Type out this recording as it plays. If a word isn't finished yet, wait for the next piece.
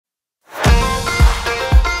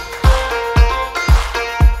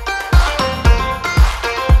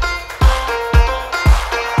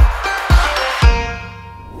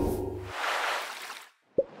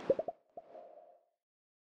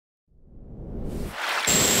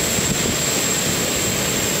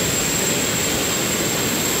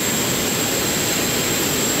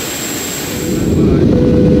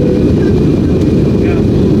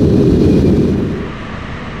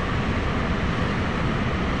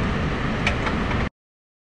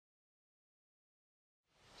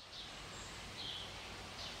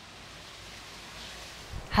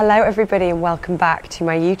Hello everybody and welcome back to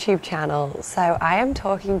my YouTube channel. So I am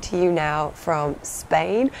talking to you now from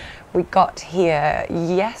Spain. We got here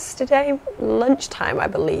yesterday, lunchtime I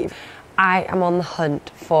believe. I am on the hunt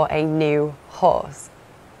for a new horse.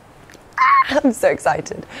 I'm so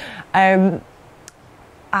excited. I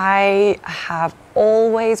have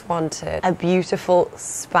always wanted a beautiful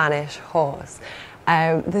Spanish horse.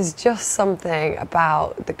 There's just something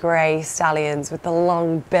about the grey stallions with the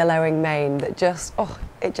long billowing mane that just,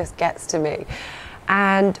 it just gets to me.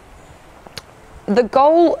 And the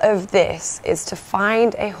goal of this is to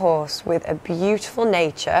find a horse with a beautiful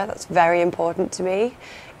nature. That's very important to me,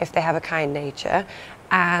 if they have a kind nature,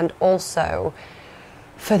 and also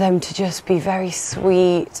for them to just be very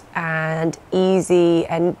sweet and easy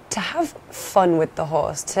and to have fun with the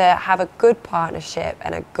horse, to have a good partnership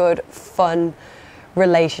and a good fun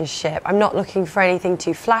relationship. I'm not looking for anything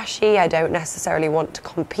too flashy. I don't necessarily want to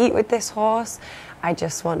compete with this horse. I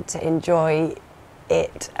just want to enjoy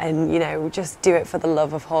it and, you know, just do it for the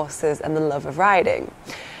love of horses and the love of riding.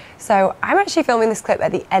 So I'm actually filming this clip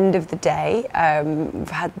at the end of the day. We've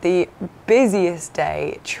had the busiest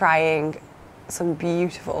day trying some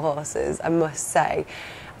beautiful horses, I must say,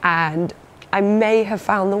 and I may have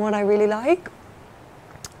found the one I really like.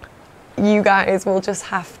 You guys will just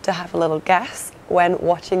have to have a little guess when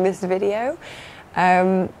watching this video.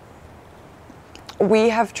 We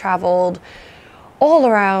have travelled all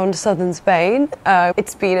around southern Spain.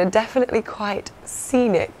 It's been a definitely quite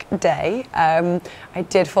scenic day. I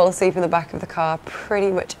did fall asleep in the back of the car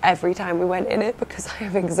pretty much every time we went in it because I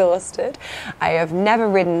am exhausted. I have never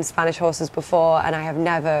ridden Spanish horses before and I have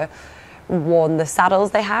never worn the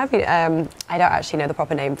saddles they have. I don't actually know the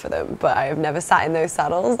proper name for them, but I have never sat in those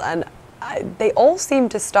saddles, and they all seem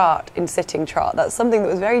to start in sitting trot. That's something that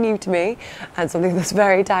was very new to me and something that's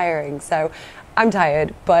very tiring. So I'm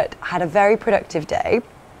tired, but had a very productive day.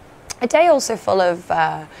 A day also full of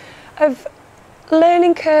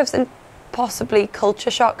learning curves and possibly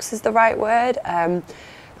culture shocks is the right word.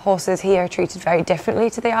 Horses here are treated very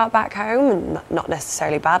differently to they are back home, and not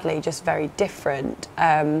necessarily badly, just very different.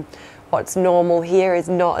 What's normal here is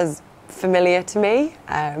not as familiar to me.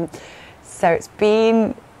 So it's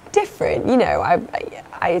been different, you know,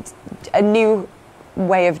 it's a new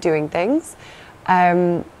way of doing things.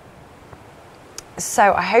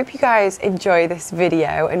 So I hope you guys enjoy this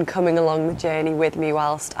video and coming along the journey with me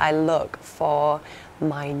whilst I look for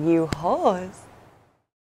my new horse.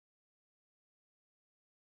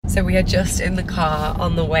 So we are just in the car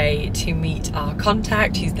on the way to meet our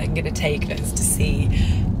contact, who's then going to take us to see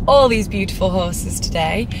all these beautiful horses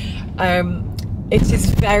today. It is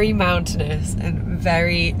very mountainous and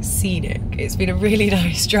very scenic. It's been a really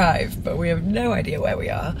nice drive, but we have no idea where we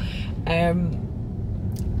are.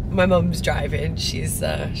 My mum's driving. She's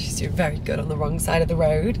doing very good on the wrong side of the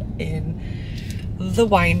road in the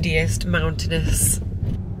windiest, mountainous.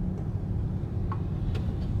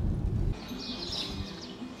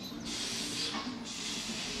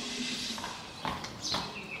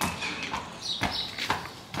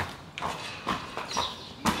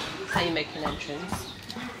 How you make an entrance.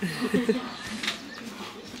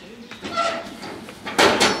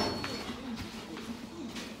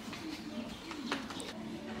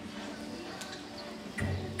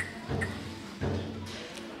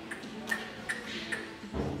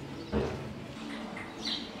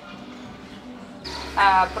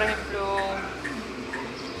 Por ejemplo,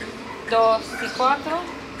 2 y 4.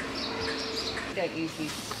 Don't use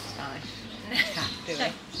these knives, do we?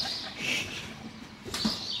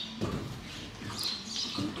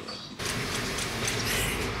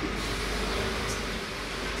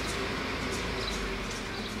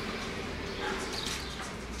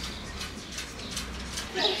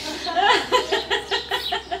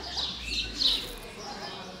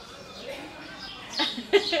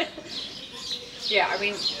 Yeah, I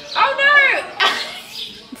mean, oh no!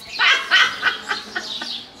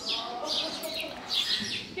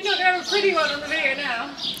 You're not going to have a pretty one on the video now.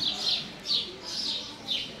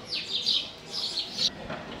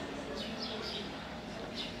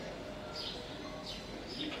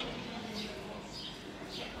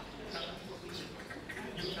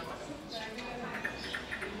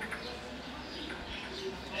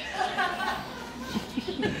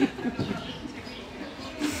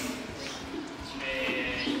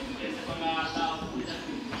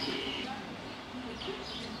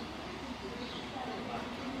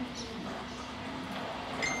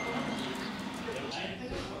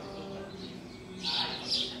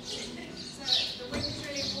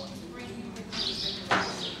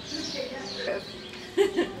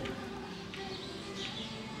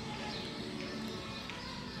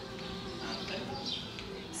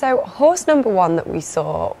 So horse number one that we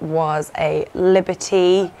saw was a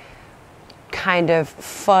Liberty kind of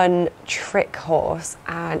fun trick horse,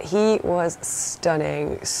 and he was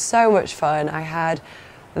stunning, so much fun. I had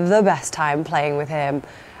the best time playing with him.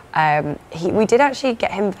 We did actually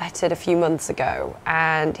get him vetted a few months ago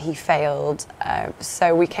and he failed,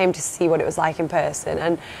 so we came to see what it was like in person,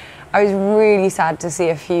 and I was really sad to see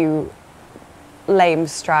a few lame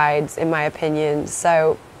strides in my opinion,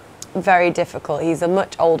 so very difficult. He's a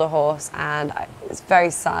much older horse and it's very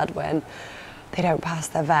sad when they don't pass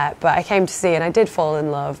their vet, but I came to see and I did fall in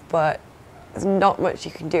love, but there's not much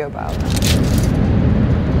you can do about it.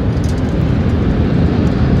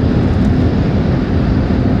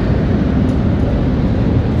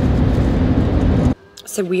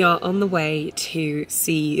 So we are on the way to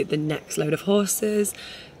see the next load of horses.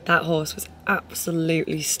 That horse was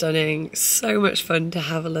absolutely stunning. So much fun to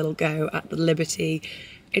have a little go at the Liberty.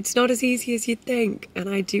 It's not as easy as you'd think, and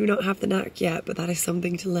I do not have the knack yet, but that is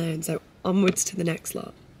something to learn. So onwards to the next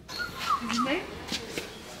lot. His name?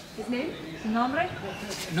 His name? Nombre?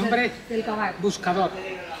 Nombre Del caballo. Buscador.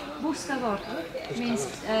 Buscador. Means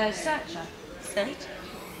searcher. Search.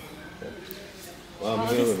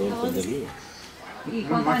 ¿Y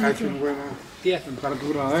cuántos años tiene? 10.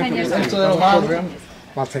 Temperatura, Señor. Esto de lo malo,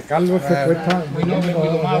 para secarlo se cuesta. Muy noble, muy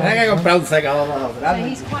domado. Hay que comprar un secador más So grande.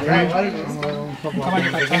 he's quite large. Un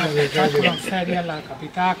caballo cachado en feria en la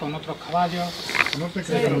capital con otros caballos. No te So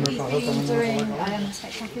crees que no me he's pasó been como doing no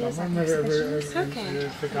spectaculars and me exhibitions.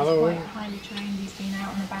 el secador. Quite highly trained. He's been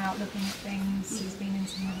out and about looking at things. He's been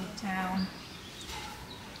into the middle of town.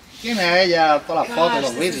 Tiene ella todas las fotos,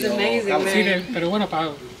 los this is vídeos. amazing, Sí, pero bueno,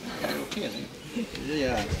 para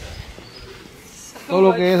Todo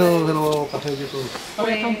lo que es de lo pasé yo todo.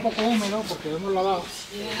 todavía está un poco húmedo porque lo hemos lavado.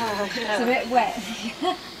 It's a bit wet.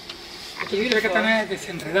 Tiene que tener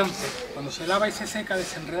desenredante. Cuando se lava y se seca,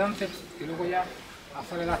 desenredante y luego ya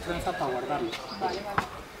hacerle las trenzas para guardarlo. Vale,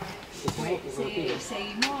 vale. Pues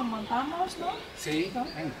seguimos, montamos, ¿no? Sí,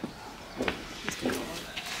 venga.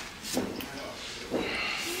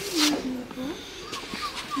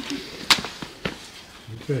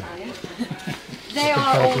 They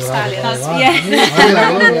are all stallions.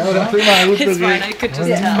 Ahora estoy más a gusto It's fine, que... I could just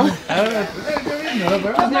tell.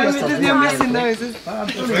 No, missing noses.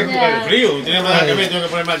 El frío, tiene más que me tengo que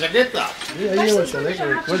poner más chaqueta. Ahí llevo el chaleco,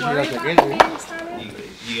 el coche y la chaqueta.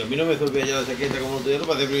 Y a mí no me sorprende ya la chaqueta como tú, no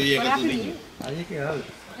parece frío y llega tu niño. Ahí hay que darle.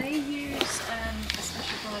 They use a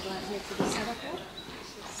special guideline here for the saddle.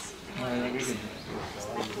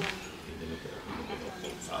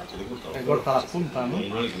 Que corta las puntas, ¿no? Y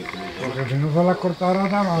no le crece mucho. Porque si no se las cortara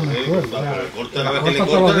nada más fuerte. Pero corta, cada Las vez que le corta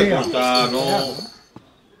todos corta, los le días. corta, no.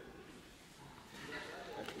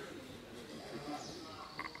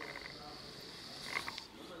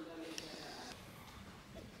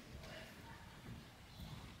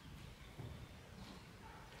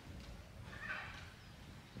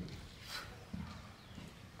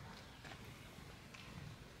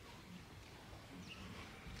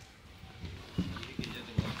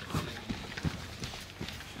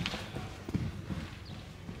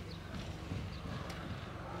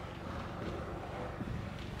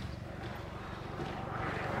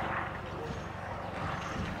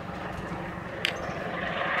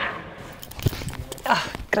 Oh,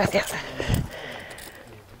 gracias.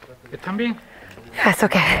 ¿Están bien? It's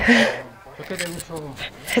okay. Yo te doy mucho...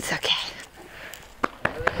 It's okay.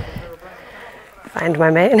 Find my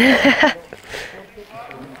mane.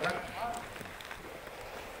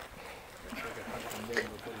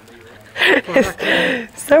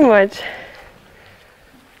 So much.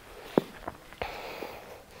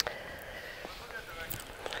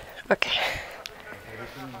 Okay.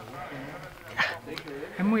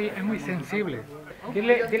 Es muy sensible.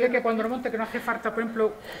 Dile que cuando lo monte que no hace falta, por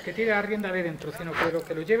ejemplo, que tire la rienda de dentro, sino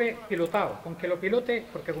que lo lleve pilotado. Con que lo pilote,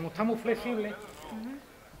 porque como está muy flexible,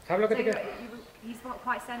 ¿sabes lo que te quiero decir? He's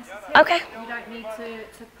quite sensitive. Okay. You don't need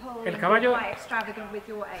to pull El caballo- quite extravagant with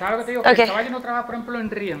your aids. ¿Sabes lo que te digo? Que Okay. el caballo no trabaja, por ejemplo, en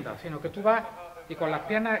rienda, sino que tú vas y con las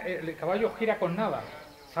piernas, el caballo gira con nada.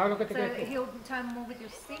 ¿Sabes lo que te So quiero decir? he'll turn more with your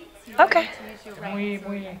seats. You Okay. don't need to use your Es muy, reins.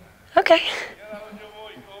 muy... Okay.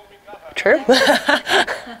 True.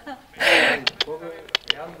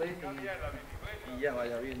 Que ande y ya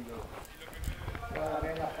vaya viendo.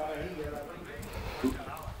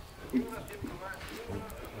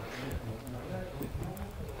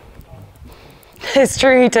 It's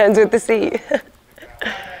true, he turns with the seat.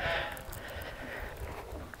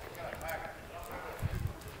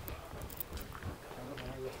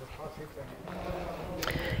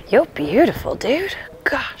 You're beautiful, dude.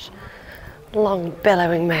 Gosh. Long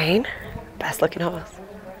billowing mane. Best looking horse.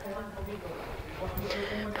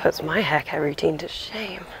 puts my haircare routine to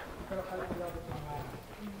shame.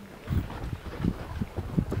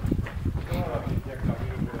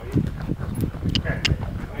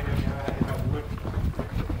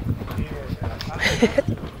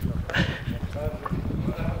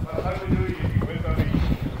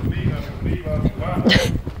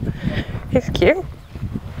 He's cute.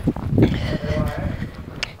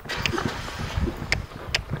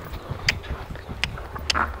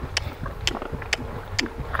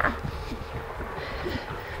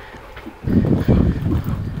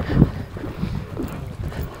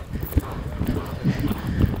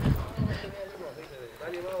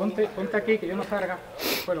 Ponte aquí, que yo no salga.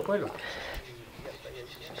 Cuelo.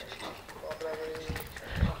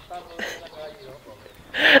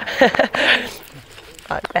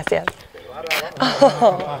 Gracias.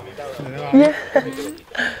 Oh. Yeah.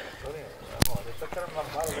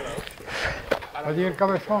 Allí el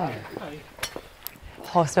cabezón.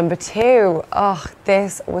 Horse number 2. Oh,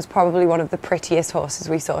 this was probably one of the prettiest horses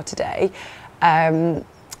we saw today.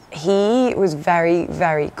 He was very,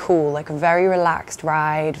 very cool, like a very relaxed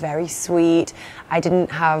ride, very sweet. I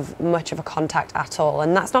didn't have much of a contact at all.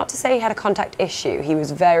 And that's not to say he had a contact issue. He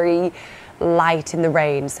was very light in the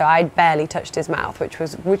rein, so I barely touched his mouth, which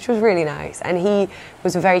was really nice. And he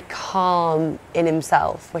was very calm in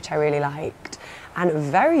himself, which I really liked. And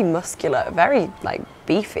very muscular, very like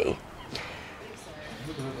beefy.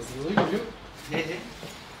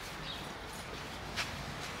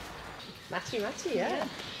 Matchy, yeah.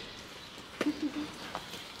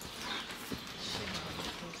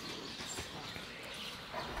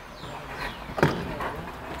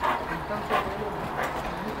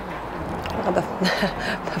 Look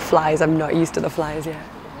at the flies. I'm not used to the flies yet.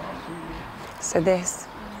 So this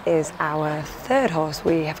is our 3rd horse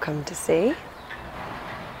we have come to see.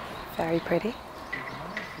 Very pretty.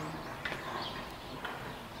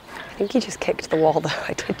 I think he just kicked the wall though.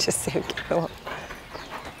 I did just see him kick the wall.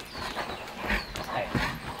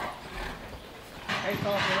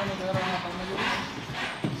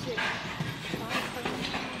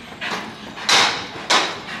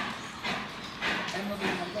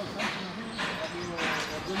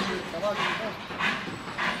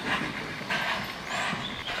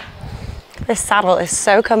 This saddle is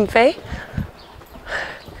so comfy.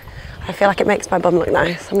 I feel like it makes my bum look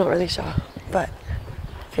nice. I'm not really sure, but it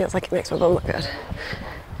feels like it makes my bum look good.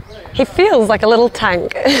 He feels like a little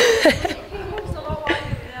tank.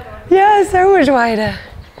 Yeah, so much wider.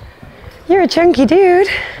 You're a chunky dude.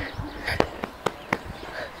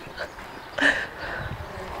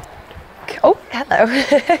 Oh, hello.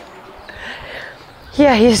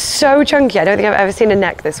 Yeah, he's so chunky. I don't think I've ever seen a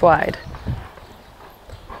neck this wide.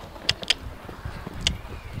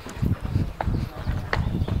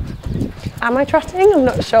 Am I trotting? I'm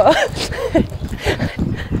not sure.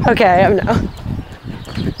 Okay, I am now.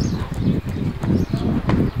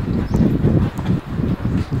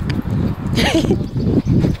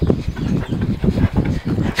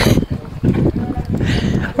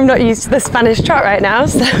 I'm not used to the Spanish trot right now,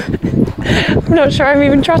 so I'm not sure I'm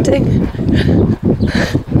even trotting.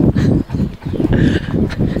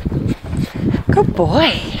 Good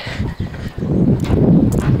boy.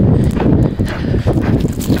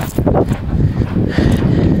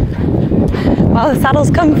 While the saddle's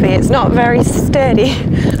comfy, it's not very sturdy.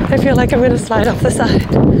 I feel like I'm going to slide off the side.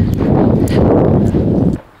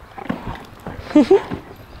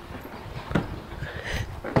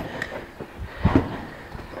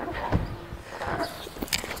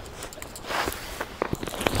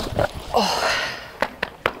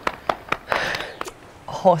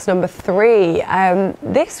 Horse number 3.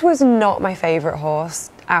 This was not my favourite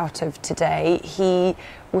horse out of today. He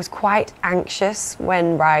was quite anxious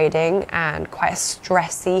when riding and quite a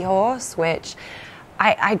stressy horse, which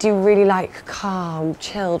I do really like calm,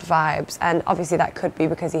 chilled vibes. And obviously that could be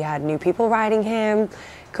because he had new people riding him,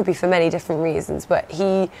 could be for many different reasons, but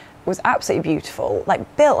he was absolutely beautiful,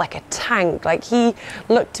 like built like a tank. Like he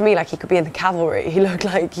looked to me like he could be in the cavalry. He looked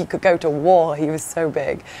like he could go to war. He was so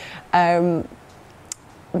big.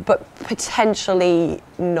 But potentially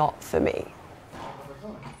not for me.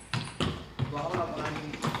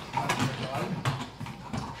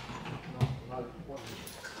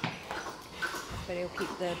 But he'll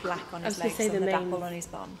keep the black on his legs and the dapple on his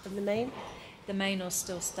bum. And the mane? The mane will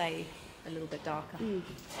still stay a little bit darker. Mm.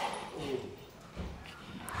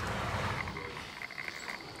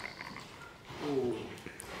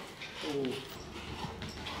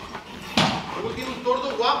 Luego tiene un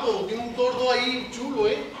tordo guapo, tiene un tordo ahí chulo,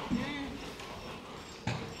 ¿eh?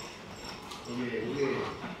 Oye.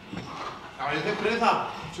 Caballo de presa,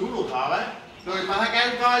 chulo, ¿sabes? Lo que pasa es que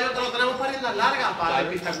el caballo te lo tenemos para riendas largas, para el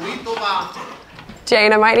pistacurito, para...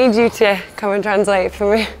 Jane, I might need you to come and translate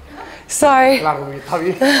for me. Sorry. Claro, está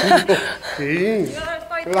bien. Sí. Yo no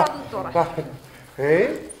soy traductora.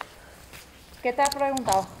 ¿Eh? ¿Qué te ha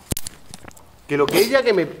preguntado? Que lo que ella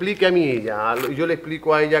que me explique a mí ella, yo le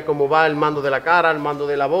explico a ella cómo va el mando de la cara, el mando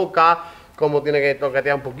de la boca, cómo tiene que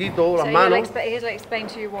toquetear un poquito las manos. He'll explain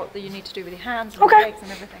to you what you need to do with your hands and legs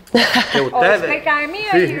and everything. Que ustedes, explica a mí.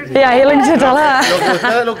 sí. Yeah, he looked at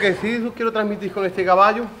that. Lo que sí quiero transmitir con este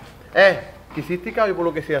caballo es que si este caballo, por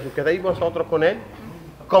lo que sea, si os quedáis vosotros con él,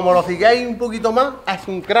 como lo sigáis un poquito más, es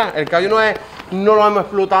un crack. El caballo no lo hemos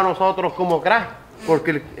explotado nosotros como crack,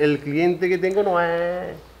 porque el cliente que tengo no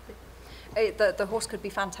es... The horse could be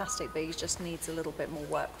fantastic, but he just needs a little bit more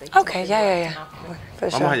work. Okay, yeah. For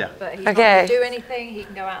sure. Vamos allá. But he Okay. can do anything. He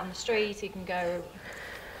can go out on the street. He can go.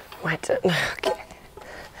 Wait, okay.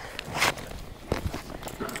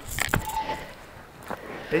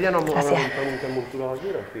 Ella no habrá Gracias. montado muchas monturas aquí,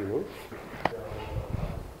 sí, ¿no?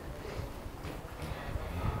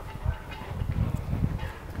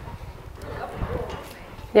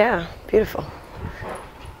 Yeah, beautiful.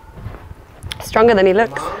 Stronger than he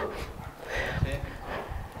looks.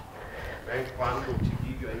 ¿Ven cuando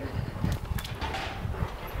chiquillo ahí?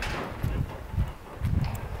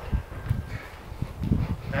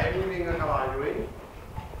 Cae muy bien el caballo, ¿eh?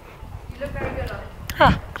 You look very good on it.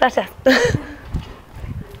 Ah, gracias. You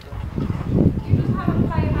just have a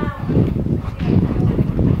play around.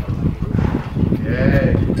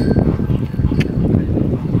 Bien.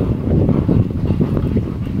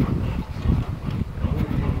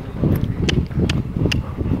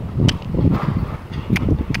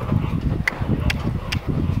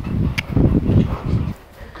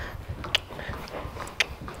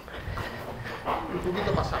 Un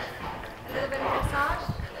poquito pasado. A little bit of massage.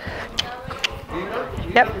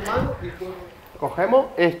 Yep. Cogemos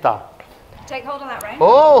esta. Take hold of that rein.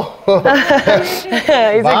 ¡Oh!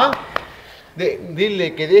 He's Va. like,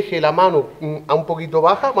 Dile que deje la mano a un poquito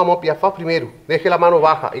baja. Vamos a piafar primero. Deje la mano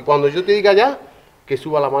baja. Y cuando yo te diga ya, que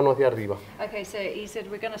suba la mano hacia arriba. Okay, so he said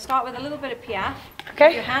we're going to start with a little bit of piaffe. Okay.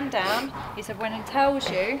 Put your hand down. He said when he tells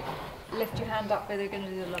you, lift your hand up. But they're going to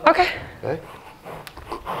do the little. okay. ¿Eh?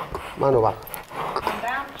 Mano baja. Hand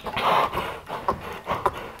down.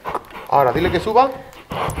 Ahora, dile que suba.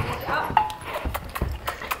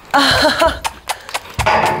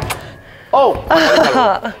 ¡Oh!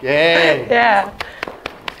 Bien. Yeah.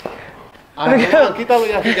 Quítalo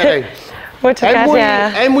ya, fíjate. Muchas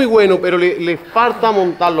gracias. Es muy bueno, pero le falta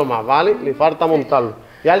montarlo más, ¿vale? Le falta montarlo.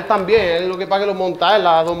 Y a él también, él lo que pasa que lo monta él,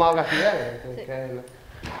 la ha domado casi bien.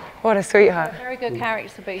 What a sweetheart. Very good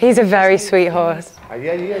character, but He's a very sweet horse.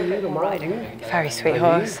 Allí, lo más. Very sweet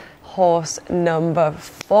horse. Horse number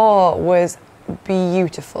 4 was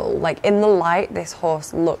beautiful. Like in the light, this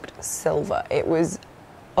horse looked silver. It was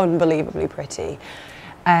unbelievably pretty.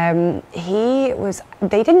 They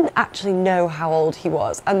didn't actually know how old he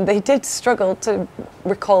was, and they did struggle to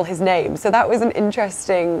recall his name. So that was an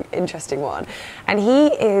interesting one. And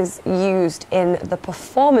he is used in the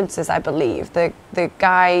performances, I believe. The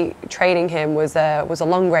guy training him was a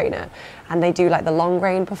long reiner, and they do like the long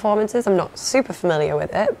rein performances. I'm not super familiar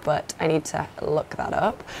with it, but I need to look that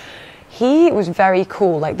up. He was very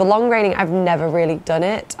cool. Like the long reining, I've never really done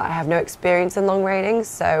it. I have no experience in long reining,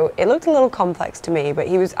 so it looked a little complex to me, but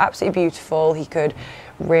he was absolutely beautiful. He could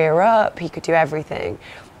rear up, he could do everything.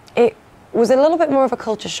 It was a little bit more of a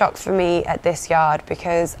culture shock for me at this yard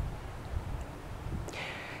because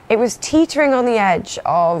it was teetering on the edge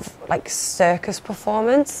of like circus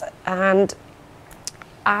performance, and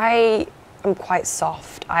I am quite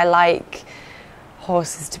soft. I like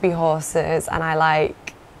horses to be horses, and I like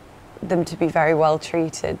them to be very well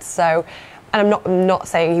treated. So, and I'm not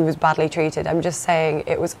saying he was badly treated, I'm just saying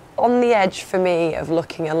it was on the edge for me of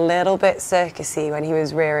looking a little bit circusy when he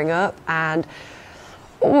was rearing up, and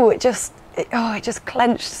it just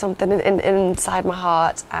clenched something inside my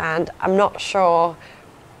heart, and I'm not sure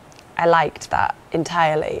I liked that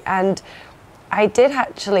entirely. And I did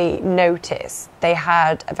actually notice they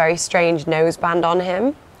had a very strange noseband on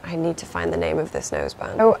him. I need to find the name of this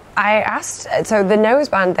noseband. So I asked, so the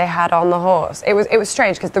noseband they had on the horse, it was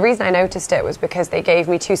strange because the reason I noticed it was because they gave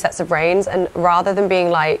me 2 sets of reins, and rather than being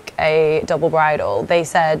like a double bridle, they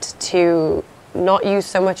said to not use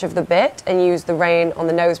so much of the bit and use the rein on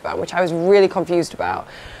the noseband, which I was really confused about.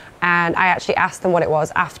 And I actually asked them what it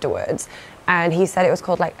was afterwards, and he said it was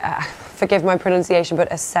called like, forgive my pronunciation,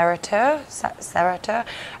 but a serrateur.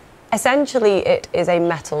 Essentially, it is a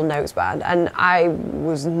metal noseband, and I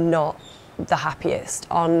was not the happiest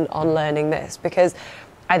on learning this because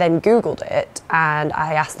I then Googled it and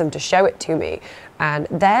I asked them to show it to me. And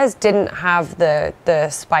theirs didn't have the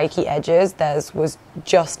spiky edges. Theirs was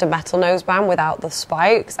just a metal noseband without the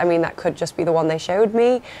spikes. I mean, that could just be the one they showed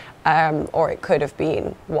me, or it could have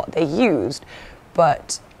been what they used.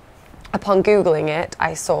 But upon Googling it,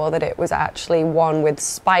 I saw that it was actually one with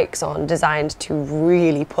spikes on, designed to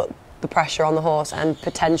really put the pressure on the horse, and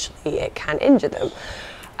potentially it can injure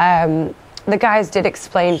them. The guys did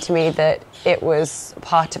explain to me that it was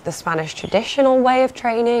part of the Spanish traditional way of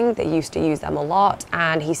training. They used to use them a lot,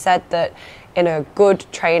 and he said that in a good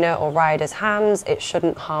trainer or rider's hands, it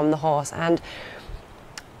shouldn't harm the horse. And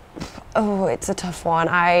oh, it's a tough one.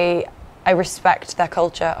 I respect their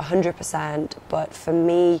culture 100%, but for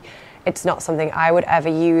me, it's not something I would ever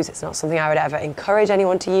use. It's not something I would ever encourage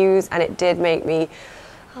anyone to use, and it did make me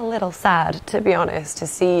a little sad, to be honest, to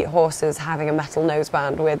see horses having a metal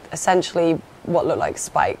noseband with essentially what looked like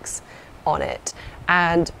spikes on it.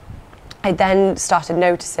 And I then started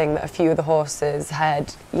noticing that a few of the horses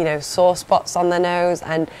had, you know, sore spots on their nose,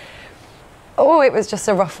 and oh, it was just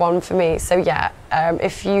a rough one for me. So yeah,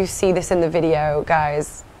 if you see this in the video,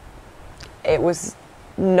 guys, it was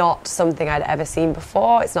not something I'd ever seen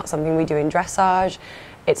before. It's not something we do in dressage.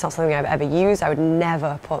 It's not something I've ever used. I would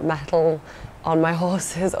never put metal on my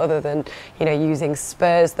horses other than, you know, using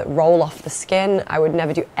spurs that roll off the skin. I would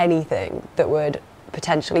never do anything that would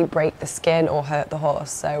potentially break the skin or hurt the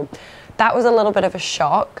horse. So that was a little bit of a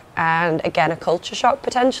shock, and again, a culture shock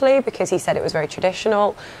potentially, because he said it was very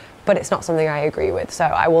traditional, but it's not something I agree with. So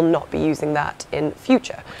I will not be using that in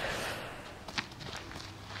future.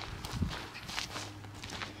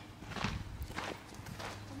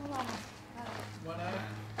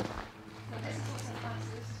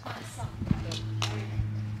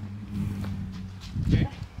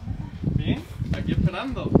 Aquí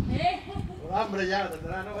esperando. Hambre ya,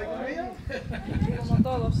 ¿tendrá no comida? Como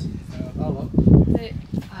todos. Oh,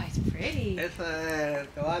 it's pretty. Ese es el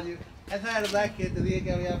caballo. Esa es la verdad que te dije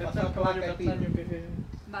que había pasado placa y pino.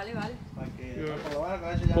 Vale, vale. Para que, por lo menos, con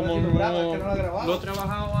eso ya Como lo he logrado, es que no lo he grabado. lo he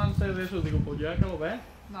trabajado antes de eso, digo, pues ya que lo ves.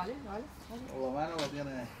 Vale, vale. Por lo menos lo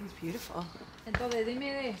tiene. It's beautiful. Entonces,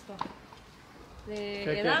 dime de esto. ¿De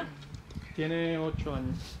Que edad? tiene 8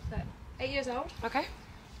 años. 8 years old. Okay.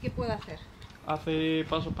 ¿Qué puede hacer? Hace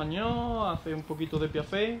paso español, hace un poquito de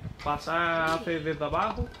piafé, pasa, hace desde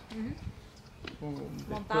abajo.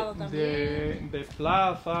 Montado de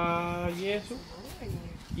plaza y eso.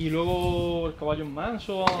 Y luego el caballo es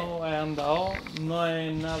manso, es andador, no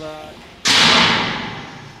es nada.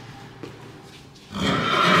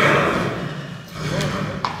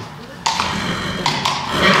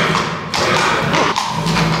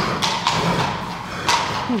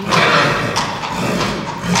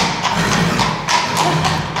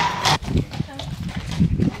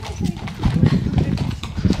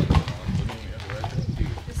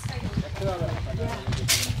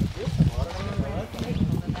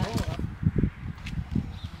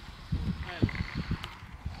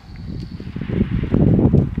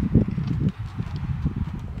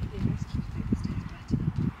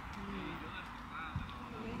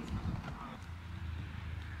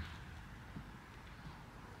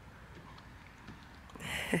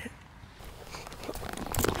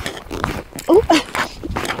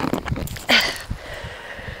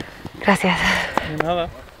 Gracias. De nada.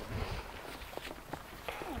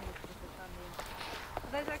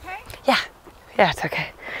 ¿That's okay? Yeah, it's okay.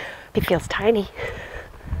 He feels tiny.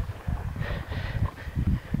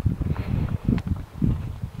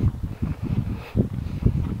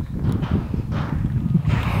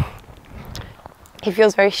 He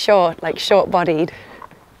feels very short, like short-bodied.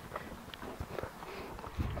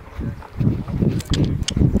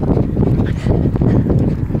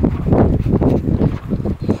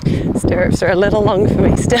 Stirrups are a little long for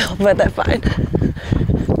me still, but they're fine.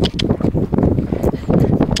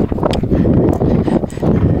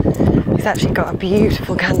 He's actually got a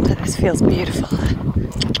beautiful canter. This feels beautiful.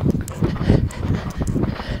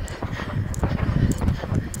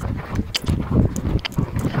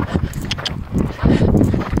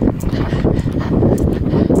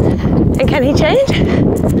 And can he change?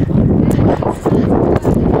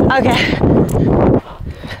 Okay.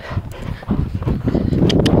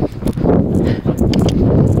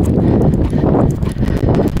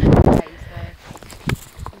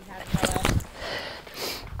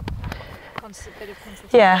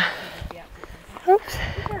 Yeah. Oops.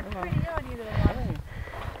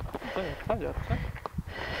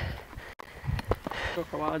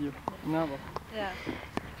 Caballo, nada. Yeah.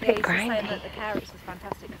 Bit He's saying grimy. that the carrots was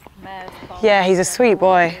fantastic. The mare's farm. Yeah, he's a sweet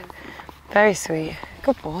boy. Very sweet.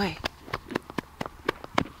 Good boy.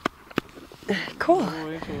 Cool.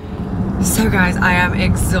 So guys, I am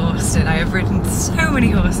exhausted. I have ridden so many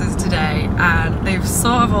horses today and they've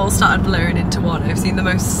sort of all started blurring into one. I've seen the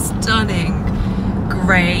most stunning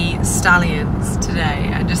grey stallions today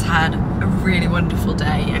and just had a really wonderful day.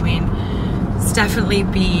 I mean, it's definitely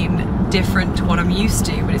been different to what I'm used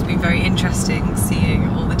to, but it's been very interesting seeing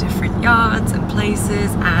all the different yards and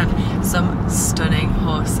places and some stunning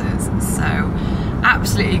horses. So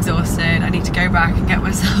absolutely exhausted. I need to go back and get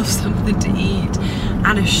myself something to eat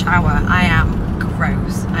and a shower. I am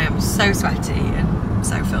gross. I am so sweaty and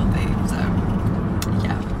so filthy, so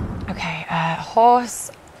yeah. Okay,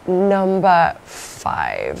 horse number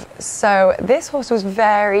 5. So this horse was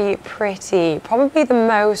very pretty, probably the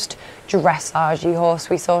most dressage-y horse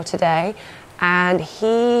we saw today, and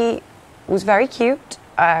he was very cute.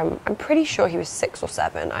 I'm pretty sure he was 6 or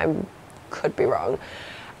 7, I could be wrong.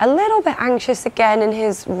 A little bit anxious again in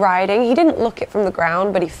his riding. He didn't look it from the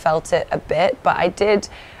ground, but he felt it a bit, but I did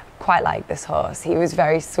quite like this horse. He was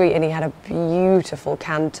very sweet and he had a beautiful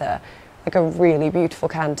canter, like a really beautiful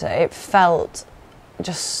canter. It felt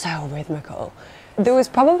just so rhythmical. There was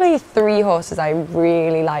probably 3 horses I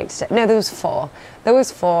really liked. No, there was 4. There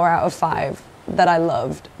was 4 out of 5 that I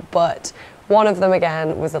loved, but one of them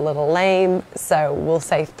again was a little lame, so we'll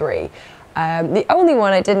say 3. The only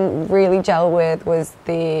one I didn't really gel with was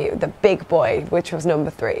the big boy, which was number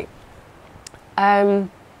 3.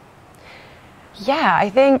 Yeah, I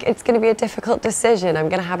think it's going to be a difficult decision. I'm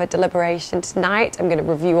going to have a deliberation tonight. I'm going to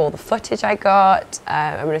review all the footage I got.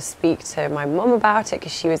 I'm going to speak to my mum about it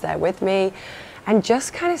because she was there with me, and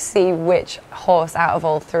just kind of see which horse out of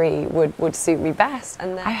all 3 would suit me best.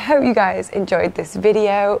 And I hope you guys enjoyed this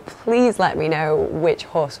video. Please let me know which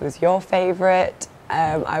horse was your favourite.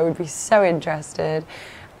 I would be so interested,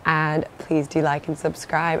 and please do like and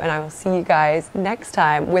subscribe, and I will see you guys next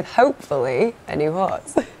time with hopefully a new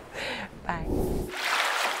horse. Bye.